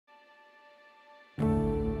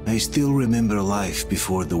I still remember life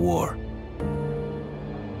before the war.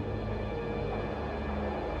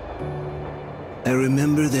 I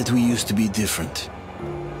remember that we used to be different.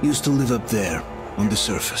 Used to live up there, on the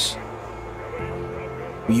surface.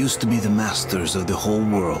 We used to be the masters of the whole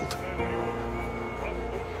world.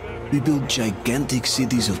 We built gigantic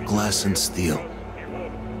cities of glass and steel.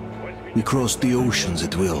 We crossed the oceans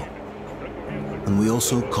at will. And we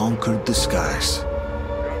also conquered the skies.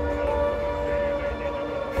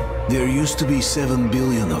 There used to be 7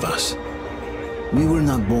 billion of us. We were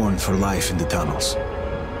not born for life in the tunnels.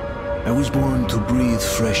 I was born to breathe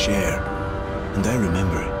fresh air, and I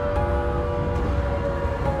remember it.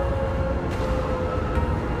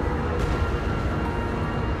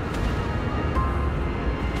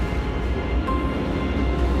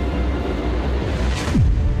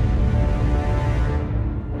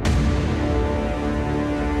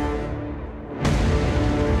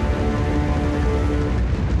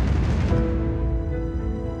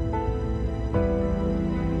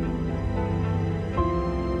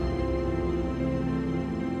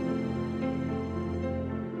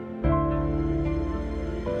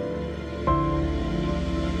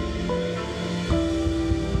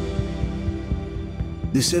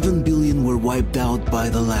 The 7 billion were wiped out by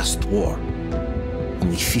the last war.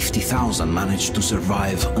 Only 50,000 managed to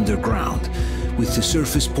survive underground, with the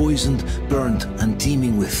surface poisoned, burned, and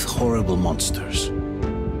teeming with horrible monsters.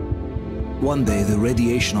 One day the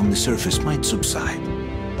radiation on the surface might subside,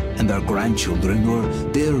 and our grandchildren or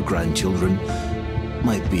their grandchildren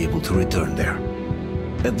might be able to return there.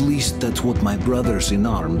 At least that's what my brothers in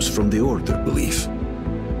arms from the Order believe.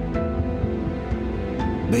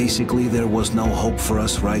 Basically, there was no hope for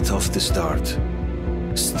us right off the start.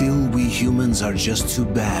 Still, we humans are just too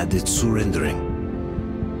bad at surrendering.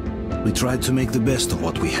 We tried to make the best of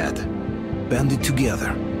what we had, banded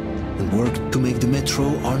together, and worked to make the Metro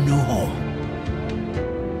our new home.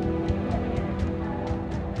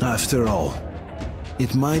 After all,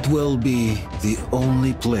 it might well be the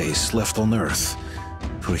only place left on Earth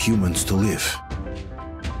for humans to live.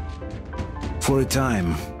 For a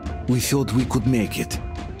time, we thought we could make it.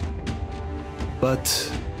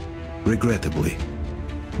 But, regrettably,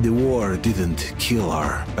 the war didn't kill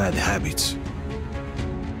our bad habits.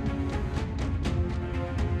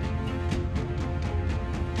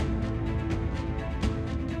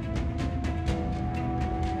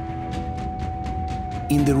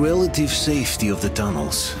 In the relative safety of the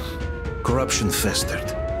tunnels, corruption festered.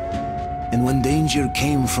 And when danger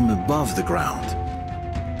came from above the ground,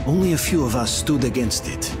 only a few of us stood against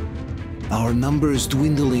it, our numbers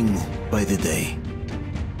dwindling by the day.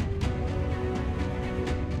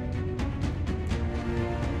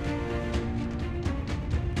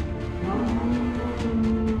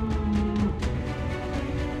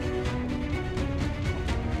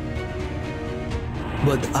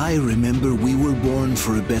 But I remember we were born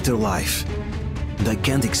for a better life, and I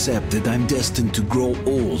can't accept that I'm destined to grow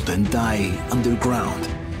old and die underground.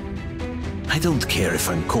 I don't care if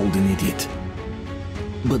I'm called an idiot.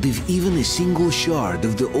 But if even a single shard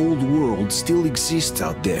of the old world still exists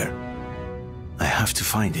out there, I have to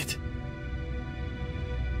find it.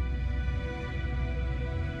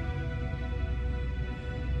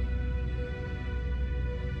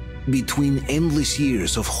 Between endless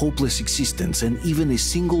years of hopeless existence and even a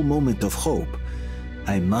single moment of hope,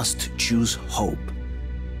 I must choose hope.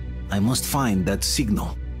 I must find that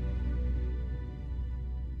signal.